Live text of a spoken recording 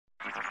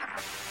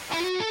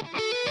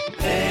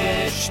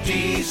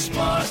HT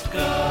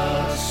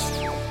Smartcast.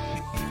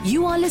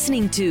 You are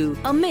listening to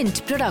a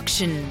Mint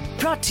production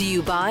brought to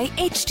you by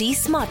HT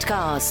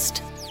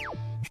Smartcast.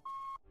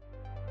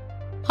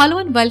 Hello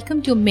and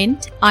welcome to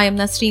Mint. I am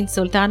Nasreen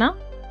Sultana.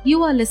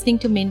 You are listening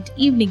to Mint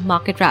Evening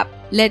Market Wrap.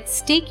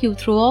 Let's take you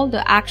through all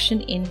the action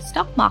in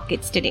stock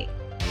markets today.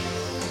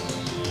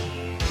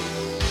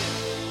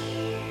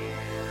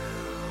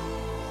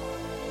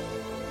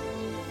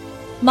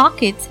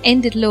 Markets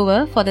ended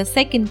lower for the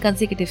second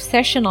consecutive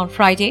session on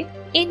Friday.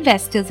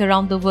 Investors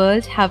around the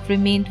world have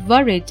remained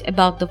worried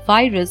about the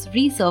virus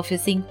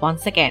resurfacing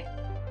once again.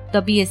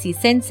 The BSE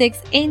Sensex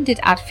ended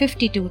at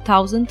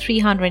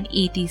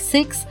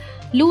 52,386,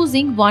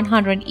 losing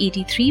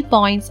 183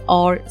 points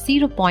or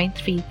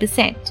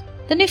 0.3%.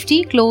 The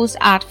Nifty closed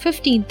at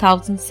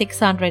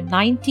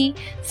 15,690,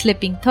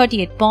 slipping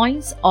 38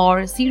 points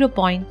or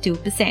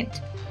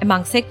 0.2%.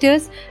 Among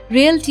sectors,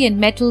 realty and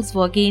metals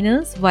were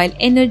gainers, while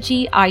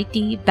energy,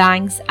 IT,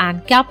 banks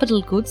and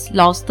capital goods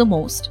lost the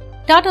most.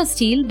 Tata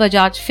Steel,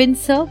 Bajaj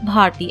Finserv,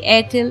 Bharti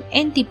Airtel,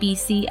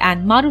 NTPC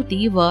and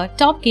Maruti were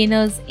top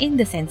gainers in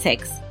the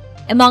Sensex.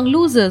 Among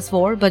losers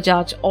were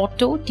Bajaj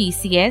Auto,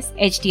 TCS,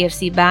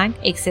 HDFC Bank,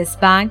 Axis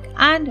Bank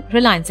and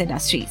Reliance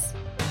Industries.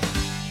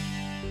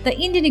 The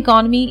Indian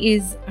economy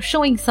is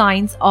showing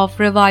signs of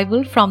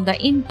revival from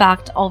the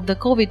impact of the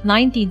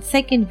COVID-19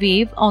 second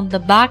wave on the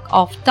back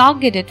of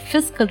targeted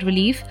fiscal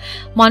relief,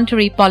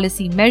 monetary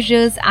policy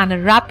measures and a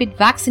rapid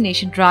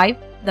vaccination drive,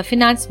 the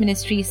Finance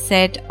Ministry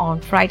said on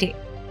Friday.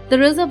 The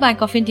Reserve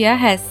Bank of India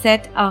has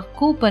set a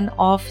coupon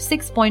of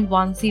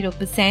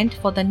 6.10%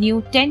 for the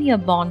new 10-year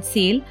bond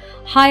sale,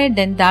 higher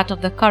than that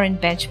of the current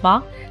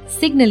benchmark,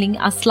 signaling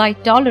a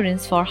slight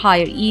tolerance for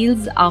higher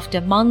yields after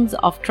months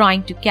of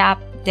trying to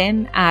cap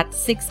them at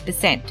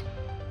 6%.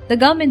 The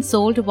government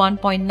sold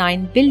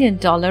 $1.9 billion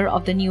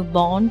of the new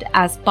bond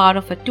as part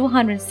of a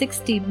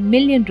 260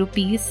 million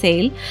rupees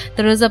sale,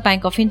 the Reserve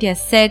Bank of India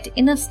said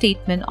in a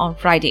statement on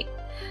Friday.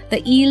 The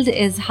yield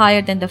is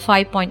higher than the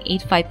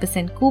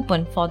 5.85%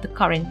 coupon for the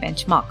current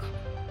benchmark.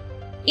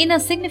 In a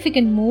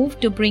significant move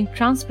to bring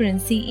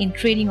transparency in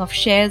trading of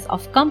shares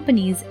of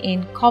companies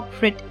in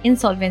corporate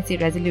insolvency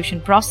resolution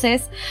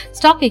process,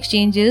 stock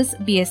exchanges,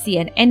 BSE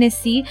and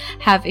NSE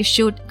have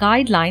issued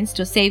guidelines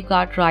to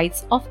safeguard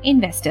rights of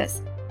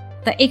investors.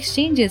 The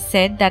exchanges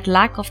said that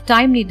lack of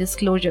timely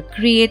disclosure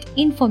create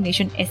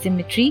information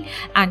asymmetry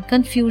and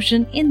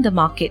confusion in the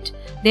market.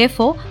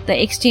 Therefore,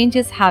 the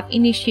exchanges have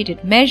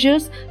initiated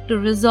measures to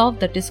resolve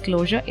the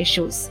disclosure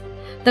issues.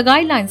 The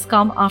guidelines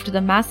come after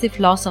the massive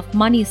loss of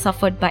money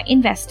suffered by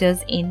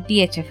investors in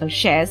DHFL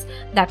shares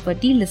that were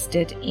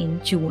delisted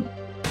in June.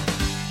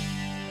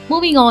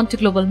 Moving on to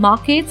global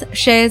markets,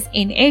 shares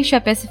in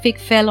Asia Pacific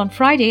fell on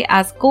Friday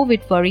as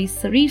COVID worries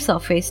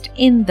resurfaced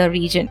in the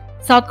region.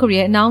 South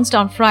Korea announced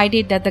on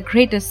Friday that the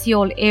Greater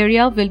Seoul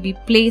area will be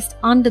placed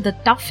under the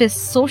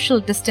toughest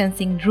social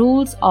distancing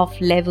rules of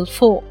Level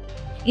 4.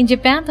 In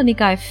Japan, the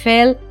Nikkei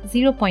fell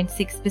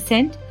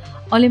 0.6%.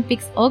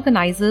 Olympics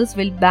organizers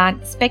will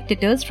ban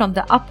spectators from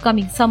the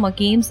upcoming Summer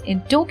Games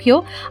in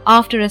Tokyo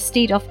after a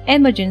state of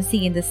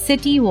emergency in the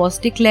city was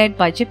declared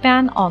by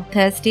Japan on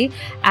Thursday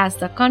as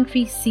the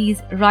country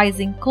sees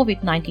rising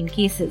COVID-19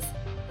 cases.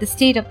 The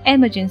state of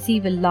emergency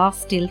will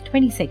last till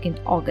 22nd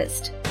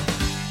August.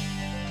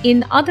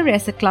 In other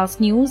asset class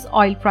news,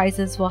 oil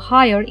prices were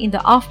higher in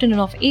the afternoon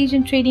of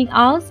Asian trading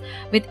hours,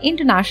 with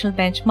international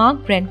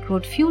benchmark Brent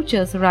crude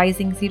futures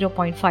rising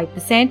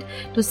 0.5%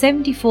 to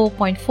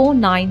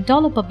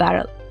 $74.49 per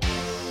barrel.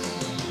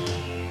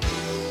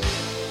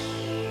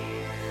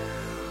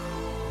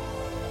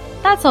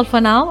 That's all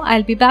for now.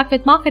 I'll be back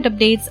with market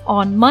updates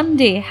on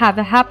Monday. Have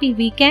a happy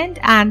weekend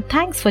and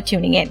thanks for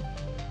tuning in.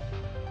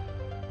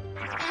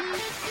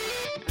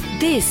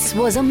 This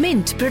was a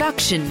Mint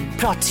production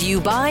brought to you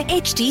by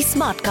HT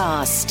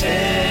Smartcast.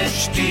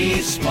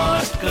 HT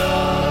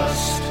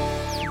Smartcast.